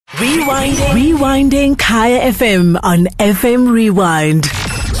Rewinding Kaya FM on FM Rewind.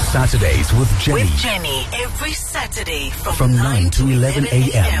 Saturdays with Jenny. Every Saturday from 9 to 11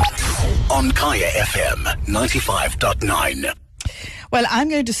 a.m. on Kaya FM 95.9. Well, I'm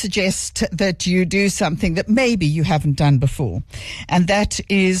going to suggest that you do something that maybe you haven't done before, and that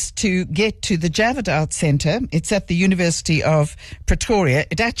is to get to the Javett Art Centre. It's at the University of Pretoria.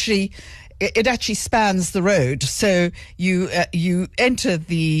 It actually spans the road, so you enter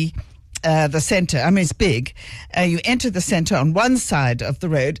the centre. I mean, it's big. You enter the centre on one side of the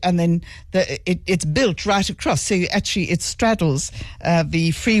road, and then it's built right across. So it straddles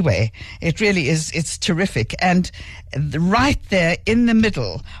the freeway. It really is. It's terrific. And right there in the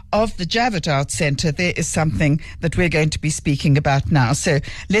middle of the Javett Art Centre, there is something that we're going to be speaking about now. So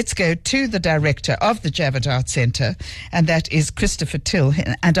let's go to the director of the Javett Art Centre, and that is Christopher Till.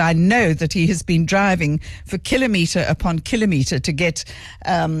 And I know that he has been driving for kilometre upon kilometre to get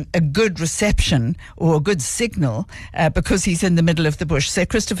a good reception or a good signal because he's in the middle of the bush. So,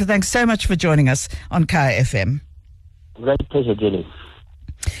 Christopher, thanks so much for joining us on Kaya FM. Great pleasure, Jenny.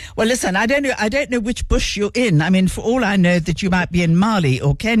 Well, listen, I don't know which bush you're in. I mean, for all I know, that you might be in Mali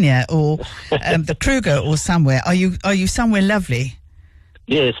or Kenya or the Kruger or somewhere. Are you somewhere lovely?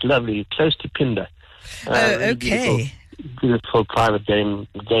 Yes, lovely, close to Pinda. Okay. Beautiful private game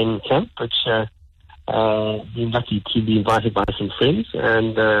camp, which been lucky to be invited by some friends,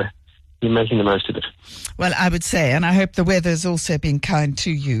 and we're making the most of it. Well, I would say, and I hope the weather's also been kind to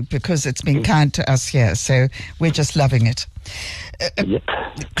you, because it's been kind to us here, so we're just loving it. Yep.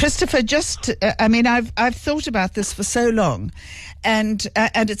 Christopher, I've thought about this for so long, and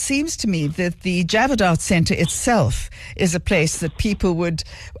it seems to me that the Javett Art Centre itself is a place that people would,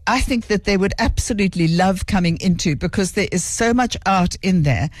 I think that they would absolutely love coming into, because there is so much art in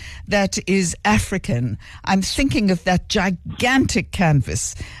there that is African. I'm thinking of that gigantic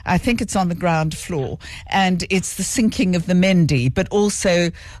canvas. I think it's on the ground floor, and it's the sinking of the Mendi, but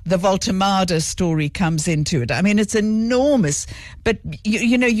also the Voltemada story comes into it. I mean, it's enormous, but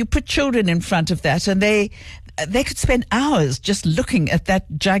you put children in front of that, and they could spend hours just looking at that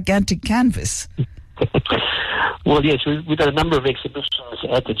gigantic canvas. Well, yes, we've got a number of exhibitions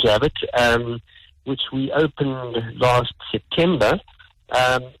at the Javett, which we opened last September,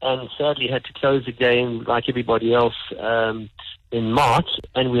 and sadly had to close again, like everybody else, in March,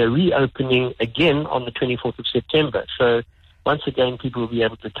 and we are reopening again on the 24th of September. So once again, people will be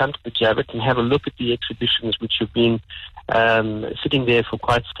able to come to the Javett and have a look at the exhibitions which have been sitting there for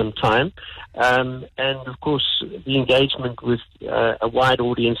quite some time. And, of course, the engagement with a wide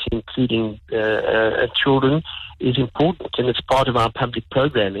audience, including children, is important, and it's part of our public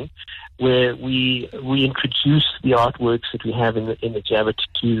programming, where we introduce the artworks that we have in the Javett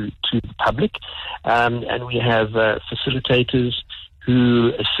to the public, and we have facilitators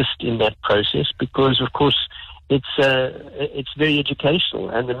who assist in that process, because, of course, it's very educational,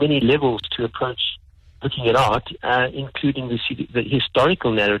 and the many levels to approach looking at art, including the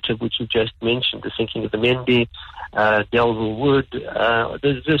historical narrative, which you just mentioned, the sinking of the Mendi, Delville Wood.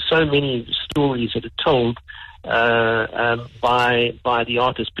 There's so many stories that are told by the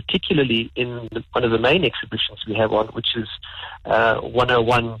artists, particularly in one of the main exhibitions we have on, which is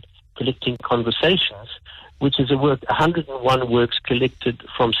 101 Collecting Conversations, which is 101 works collected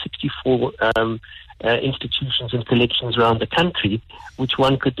from 64 institutions and collections around the country, which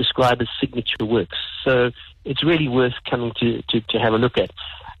one could describe as signature works. So it's really worth coming to have a look at.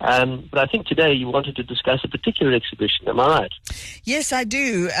 But I think today you wanted to discuss a particular exhibition. Am I right? Yes, I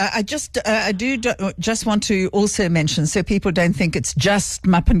do. I just want to also mention, so people don't think it's just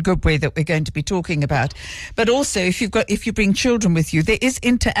Mapungubwe that we're going to be talking about, but also if you bring children with you, there's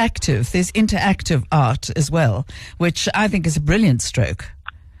interactive art as well, which I think is a brilliant stroke.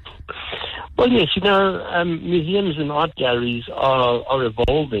 Well, yes, museums and art galleries are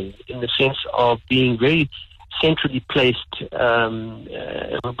evolving in the sense of being very centrally placed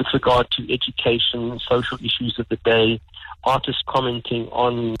with regard to education, social issues of the day, artists commenting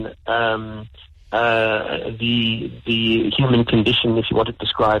on the human condition, if you want to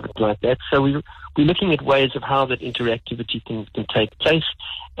describe it like that. So we're looking at ways of how that interactivity can take place,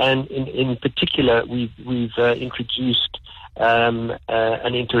 and in particular, we've introduced an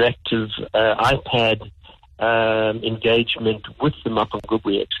interactive iPad engagement with the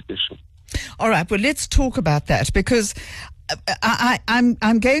Mapungubwe exhibition. All right, well, let's talk about that, because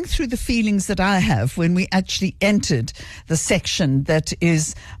I'm going through the feelings that I have when we actually entered the section that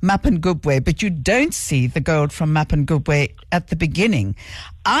is Mapungubwe, but you don't see the gold from Mapungubwe at the beginning.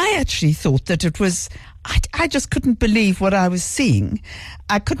 I actually thought that it was, I just couldn't believe what I was seeing.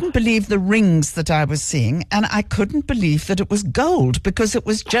 I couldn't believe the rings that I was seeing, and I couldn't believe that it was gold, because it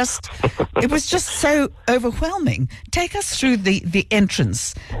was just so overwhelming. Take us through the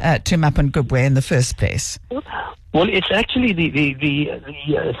entrance to Mapungubwe in the first place. Well, it's actually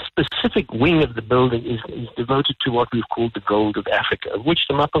the specific wing of the building is devoted to what we've called the Gold of Africa, of which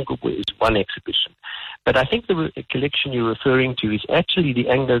the Mapungubwe is one exhibition. But I think the collection you're referring to is actually the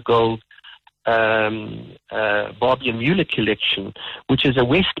Anglo Gold Barbie and Mueller collection, which is a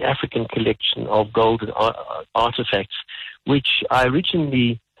West African collection of gold and artifacts, which I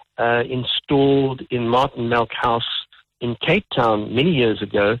originally installed in Martin Melk House in Cape Town many years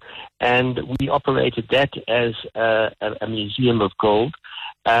ago, and we operated that as a museum of gold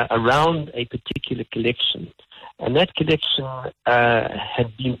around a particular collection. And that collection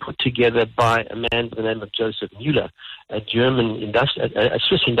had been put together by a man by the name of Joseph Mueller, a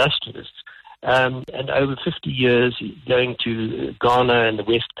Swiss industrialist. And over 50 years, going to Ghana and the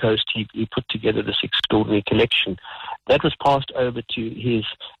West Coast, he put together this extraordinary collection. That was passed over to his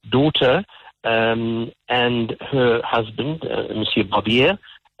daughter and her husband, Monsieur Barbier,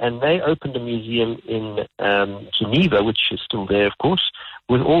 and they opened a museum in Geneva, which is still there, of course,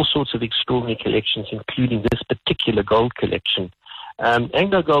 with all sorts of extraordinary collections, including this particular gold collection.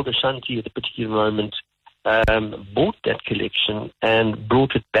 Anglo Gold Ashanti at a particular moment bought that collection and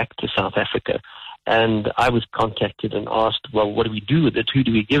brought it back to South Africa. And I was contacted and asked, well, what do we do with it? Who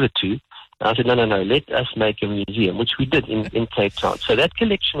do we give it to? And I said, no, let us make a museum, which we did in Cape Town. So that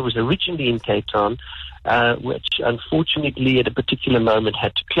collection was originally in Cape Town, which unfortunately at a particular moment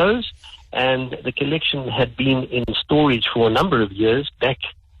had to close. And the collection had been in storage for a number of years back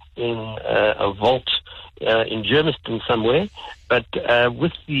in a vault in Germiston somewhere. But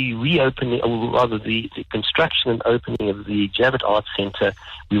with the reopening, or rather the construction and opening of the Javett Art Centre,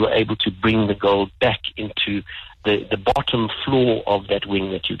 we were able to bring the gold back into the bottom floor of that wing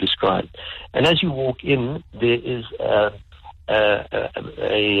that you described. And as you walk in, there is a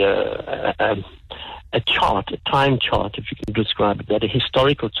chart, a time chart, if you can describe it that, a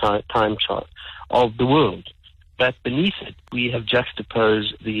historical time chart of the world. But beneath it, we have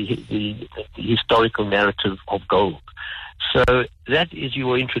juxtaposed the historical narrative of gold. So that is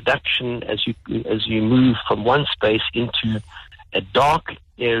your introduction as you move from one space into a dark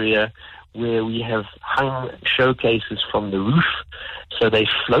area where we have hung showcases from the roof, so they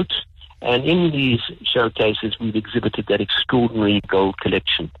float. And in these showcases, we've exhibited that extraordinary gold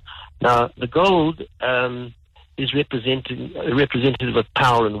collection. Now, the gold is representative of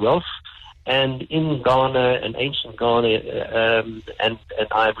power and wealth. And in Ghana and ancient Ghana and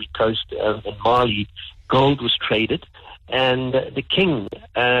Ivory Coast and Mali, gold was traded. And the king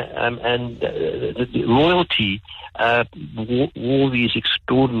and the royalty wore these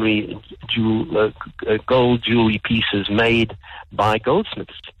extraordinary gold jewelry pieces made by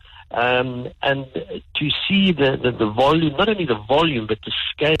goldsmiths. And to see the volume, not only the volume, but the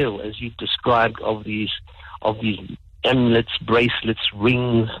scale, as you described, of these amulets, bracelets,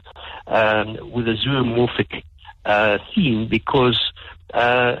 rings, with a zoomorphic theme, because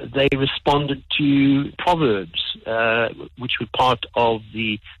they responded to proverbs, which were part of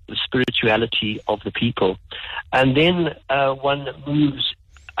the spirituality of the people. And then one moves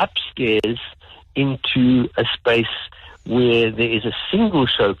upstairs into a space where there is a single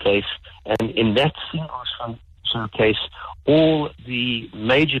showcase, and in that single showcase, all the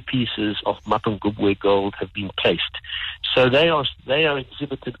major pieces of Mapungubwe gold have been placed. So they are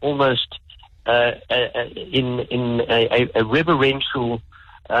exhibited almost in a reverential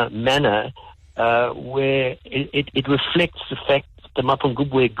manner, where it reflects the fact that the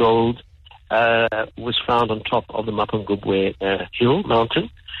Mapungubwe gold was found on top of the Mapungubwe hill mountain,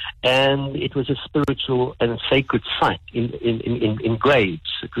 and it was a spiritual and sacred site in graves,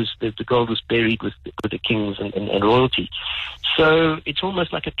 because the gold was buried with the kings and royalty. So it's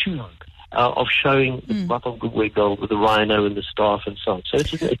almost like a tomb of showing the Mapungubwe gold with the rhino and the staff and so on. So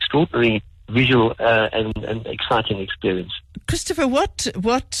it's an extraordinary visual and exciting experience. Christopher, what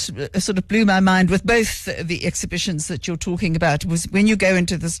sort of blew my mind with both the exhibitions that you're talking about was when you go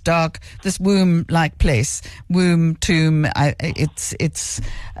into this dark, this womb-like place, womb tomb. It's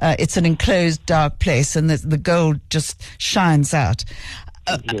an enclosed dark place, and the gold just shines out.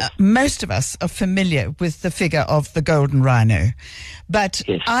 Yes. Most of us are familiar with the figure of the golden rhino, but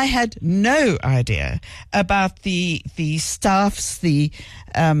Yes. I had no idea about the staffs, the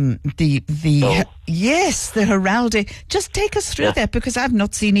heraldic. Just take us through that, because I've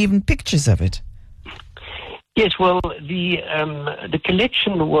not seen even pictures of it. Yes, well, the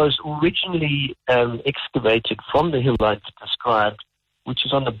collection was originally excavated from the hill I described which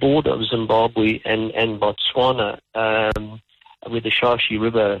is on the border of Zimbabwe and Botswana, where the Shashi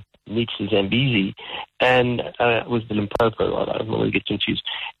River meets the Zambezi, and was the Limpopo. I don't want to get confused.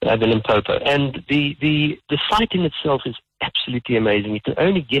 The Limpopo, and the site in itself is absolutely amazing. You can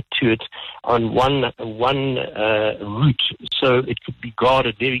only get to it on one route, so it could be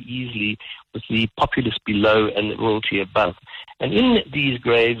guarded very easily with the populace below and the royalty above. And in these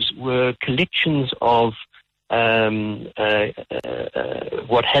graves were collections of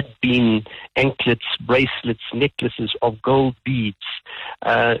what had been anklets, bracelets, necklaces of gold beads,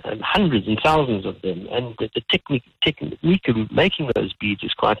 hundreds and thousands of them. And the technique of making those beads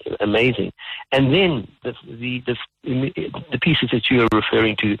is quite amazing. And then the pieces that you are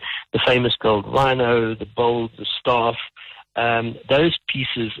referring to, the famous gold rhino, the bowl, the staff, those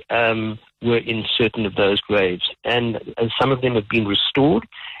pieces were in certain of those graves. And some of them have been restored.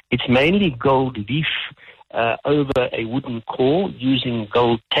 It's mainly gold leaf over a wooden core, using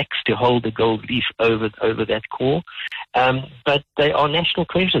gold tacks to hold the gold leaf over that core. But they are national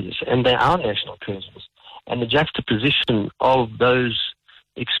treasures, and they are national treasures. And the juxtaposition of those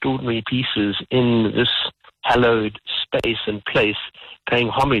extraordinary pieces in this hallowed space and place, paying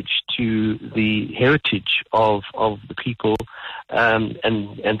homage to the heritage of the people and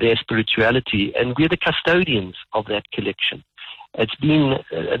their spirituality. And we're the custodians of that collection. They've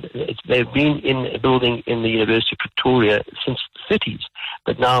been in a building in the University of Pretoria since the 30s,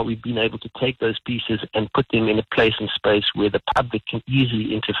 but now we've been able to take those pieces and put them in a place and space where the public can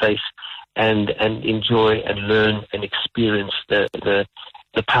easily interface and enjoy and learn and experience the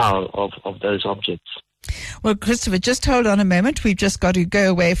power of those objects. Well, Christopher, just hold on a moment. We've just got to go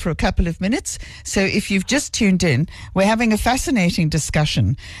away for a couple of minutes. So if you've just tuned in, we're having a fascinating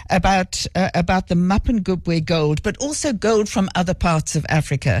discussion about the Mapungubwe gold, but also gold from other parts of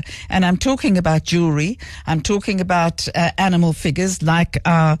Africa. And I'm talking about jewelry. I'm talking about animal figures like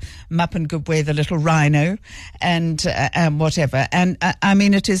our Mapungubwe, the little rhino, and whatever. And I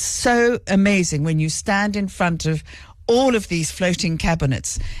mean, it is so amazing when you stand in front of all of these floating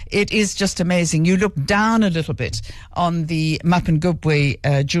cabinets. It is just amazing. You look down a little bit on the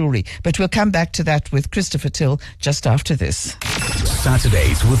Mapungubwe jewelry. But we'll come back to that with Christopher Till just after this.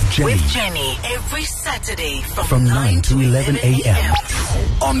 Saturdays with Jenny. With Jenny, every Saturday From 9 to 11 a.m.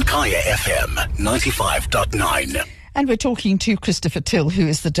 on Kaya FM 95.9. And we're talking to Christopher Till, who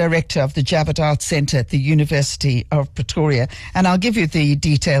is the director of the Javett Arts Centre at the University of Pretoria. And I'll give you the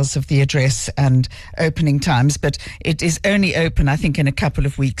details of the address and opening times, but it is only open, I think, in a couple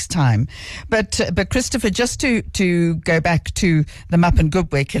of weeks' time. But Christopher, just to go back to the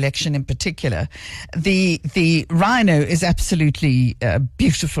Mapungubwe collection in particular, the rhino is absolutely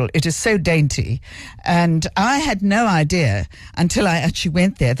beautiful. It is so dainty. And I had no idea until I actually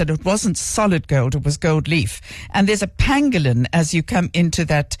went there that it wasn't solid gold, it was gold leaf. And there's a pangolin as you come into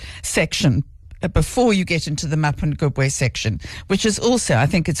that section before you get into the Mapungubwe section, which is also, I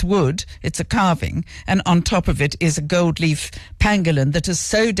think it's wood, it's a carving, and on top of it is a gold leaf pangolin that is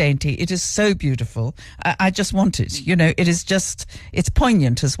so dainty, it is so beautiful. I just want it. You know, it is just, it's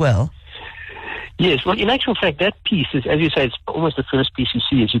poignant as well. Yes, well, in actual fact, that piece is, as you say, it's almost the first piece you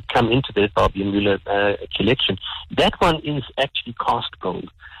see as you come into the Barbie and Wheeler collection. That one is actually cast gold.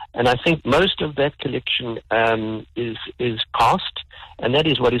 And I think most of that collection is cast, and that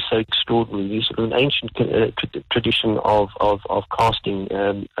is what is so extraordinary. There's sort of an ancient tradition of casting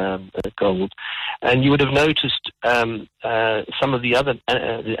gold. And you would have noticed some of the other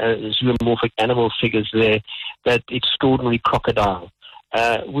zoomorphic animal figures there, that extraordinary crocodile.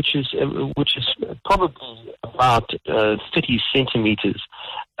 Which is probably about 30 centimeters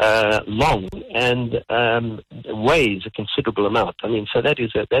long and weighs a considerable amount. I mean, so that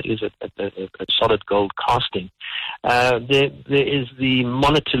is a solid gold casting. There is the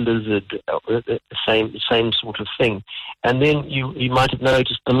monitor lizard, same sort of thing, and then you might have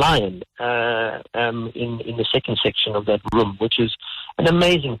noticed the lion in the second section of that room, which is an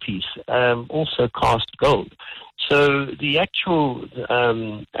amazing piece, also cast gold. So the actual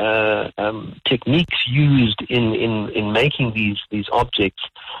techniques used in making these objects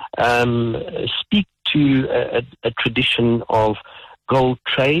speak to a tradition of gold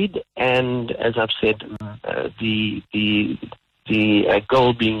trade, and as I've said, the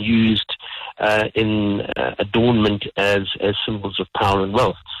gold being used in adornment as symbols of power and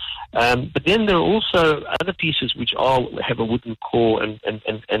wealth. But then there are also other pieces which have a wooden core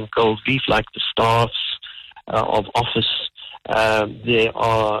and gold leaf, like the staffs of office. There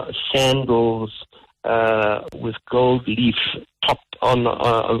are sandals with gold leaf topped on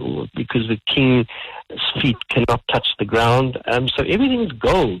because the king's feet cannot touch the ground. So everything is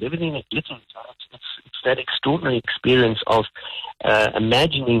gold, everything is glitters. It's that extraordinary experience of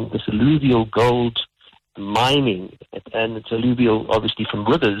imagining this alluvial gold mining, and it's alluvial obviously from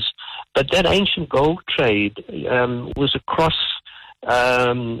rivers, but that ancient gold trade was across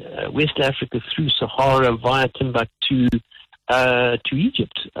West Africa through Sahara via Timbuktu to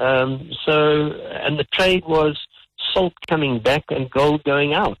Egypt. And the trade was salt coming back and gold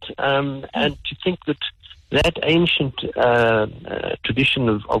going out. And to think that ancient tradition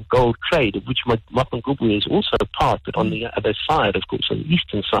of gold trade, of which Mapungubwe is also a part, but on the other side, of course, on the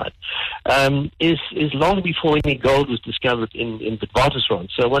eastern side, is long before any gold was discovered in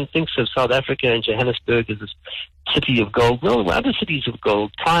Witwatersrand. So one thinks of South Africa and Johannesburg as this city of gold. Well, there were other cities of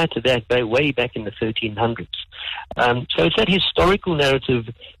gold prior to that, way back in the 1300s. So it's that historical narrative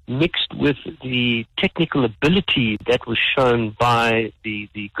mixed with the technical ability that was shown by the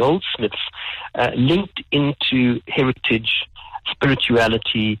goldsmiths, linked into heritage,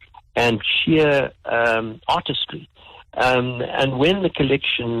 spirituality, and sheer artistry. And when the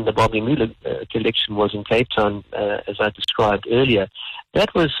collection, the Bobby Muller collection, was in Cape Town, as I described earlier,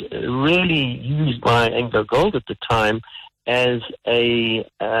 that was really used by Anglo Gold at the time as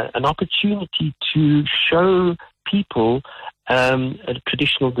an opportunity to show people a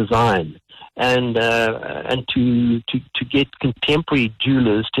traditional design, and to get contemporary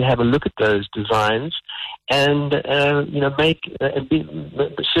jewelers to have a look at those designs, and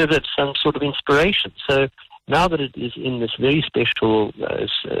serve as some sort of inspiration. So now that it is in this very special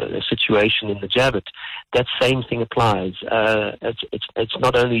situation in the Javett, that same thing applies. It's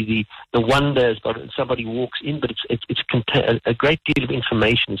not only the wonder as somebody walks in, but it's a great deal of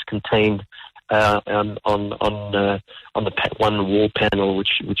information is contained on the one wall panel,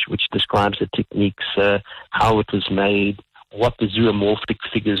 which describes the techniques, how it was made, what the zoomorphic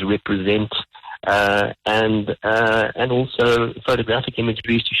figures represent, and also photographic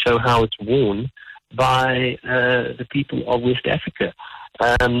imageries to show how it's worn by the people of West Africa.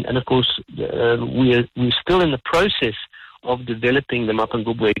 And of course, we're still in the process of developing the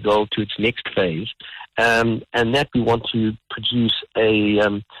Mapungubwe gold to its next phase, and that we want to produce a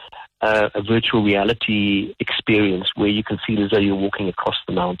virtual reality experience where you can feel as though you're walking across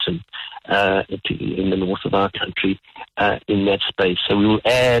the mountain in the north of our country in that space. So we will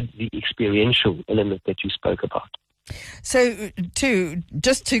add the experiential element that you spoke about. So,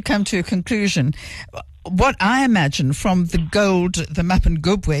 just to come to a conclusion, what I imagine from the gold, the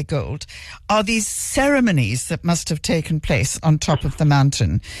Mapungubwe gold, are these ceremonies that must have taken place on top of the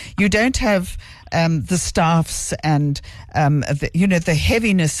mountain. You don't have the staffs and the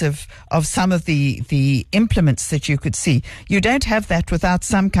heaviness of some of the implements that you could see. You don't have that without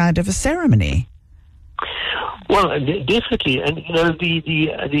some kind of a ceremony. Well, definitely, and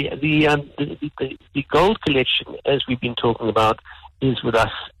the gold collection, as we've been talking about, is with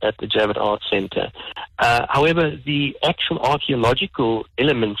us at the Javett Art Centre. However, the actual archaeological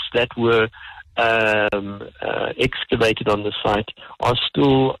elements that were excavated on the site are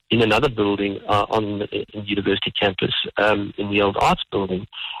still in another building in the university campus, in the old arts building.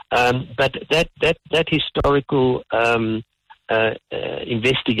 But that historical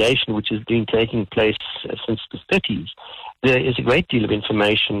investigation, which has been taking place since the 30s, there is a great deal of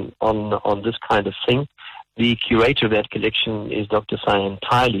information on this kind of thing. The curator of that collection is Dr. Cyan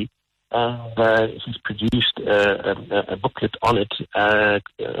Tiley, and he's produced a booklet on it as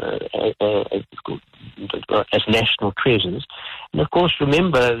national treasures. And of course,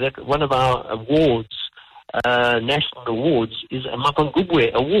 remember that one of our awards, national awards, is a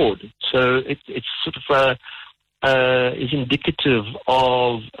Mapungubwe award. So it's sort of is indicative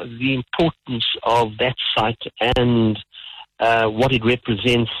of the importance of that site and what it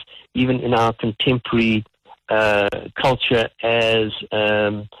represents, even in our contemporary culture, as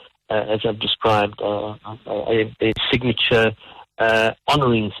I've described, a signature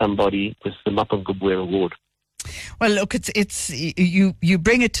honouring somebody with the Mapungubwe award. Well, look, it's you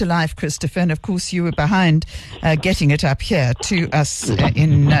bring it to life, Christopher, and of course you were behind getting it up here to us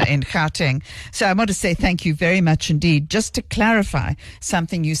in Gauteng. So I want to say thank you very much indeed. Just to clarify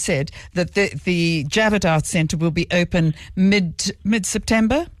something you said, that the Javett Art Centre will be open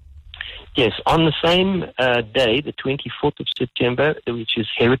mid-September? Yes, on the same day, the 24th of September, which is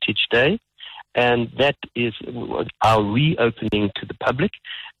Heritage Day, and that is our reopening to the public.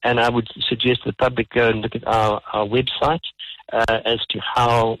 And I would suggest the public go and look at our website as to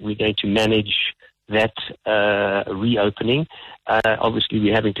how we're going to manage that reopening. Obviously,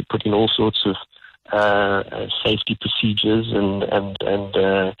 we're having to put in all sorts of safety procedures and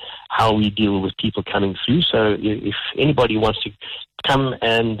how we deal with people coming through. So if anybody wants to come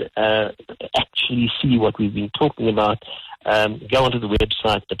and actually see what we've been talking about, go onto the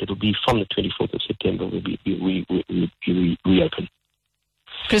website, but it'll be from the 24th of September. We to reopen.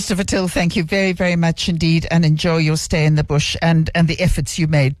 Christopher Till, thank you very, very much indeed, and enjoy your stay in the bush and the efforts you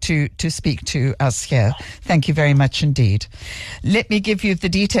made to speak to us here. Thank you very much indeed. Let me give you the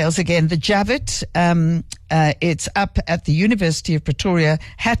details again. The Javett, it's up at the University of Pretoria,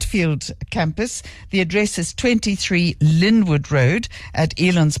 Hatfield campus. The address is 23 Linwood Road at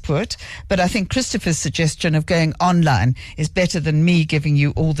Elandspoort. But I think Christopher's suggestion of going online is better than me giving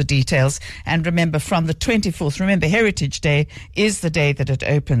you all the details. And remember, from the 24th, remember Heritage Day is the day that it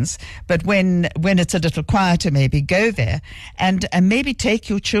opens. But when it's a little quieter, maybe go there and maybe take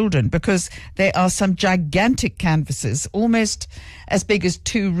your children, because there are some gigantic canvases, almost as big as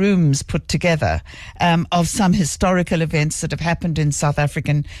 2 rooms put together, of some historical events that have happened in South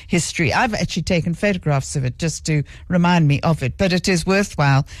African history. I've actually taken photographs of it just to remind me of it, but it is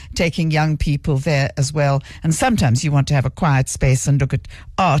worthwhile taking young people there as well. And sometimes you want to have a quiet space and look at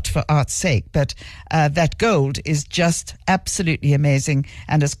art for art's sake, but that gold is just absolutely amazing.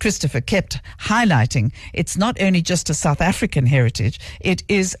 And as Christopher kept highlighting, it's not only just a South African heritage, it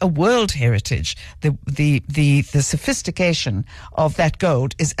is a world heritage. The sophistication of that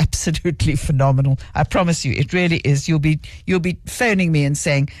gold is absolutely phenomenal. I promise you, it really is. You'll be phoning me and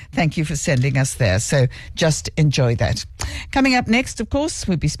saying thank you for sending us there. So just enjoy that. Coming up next, of course,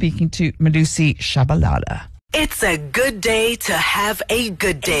 we'll be speaking to Malusi Shabalala. It's a good day to have a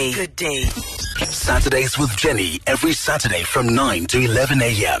good day. Good day. Saturdays with Jenny, every Saturday from 9 to 11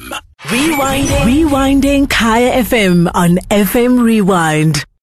 a.m. Rewinding Kaya FM on FM Rewind.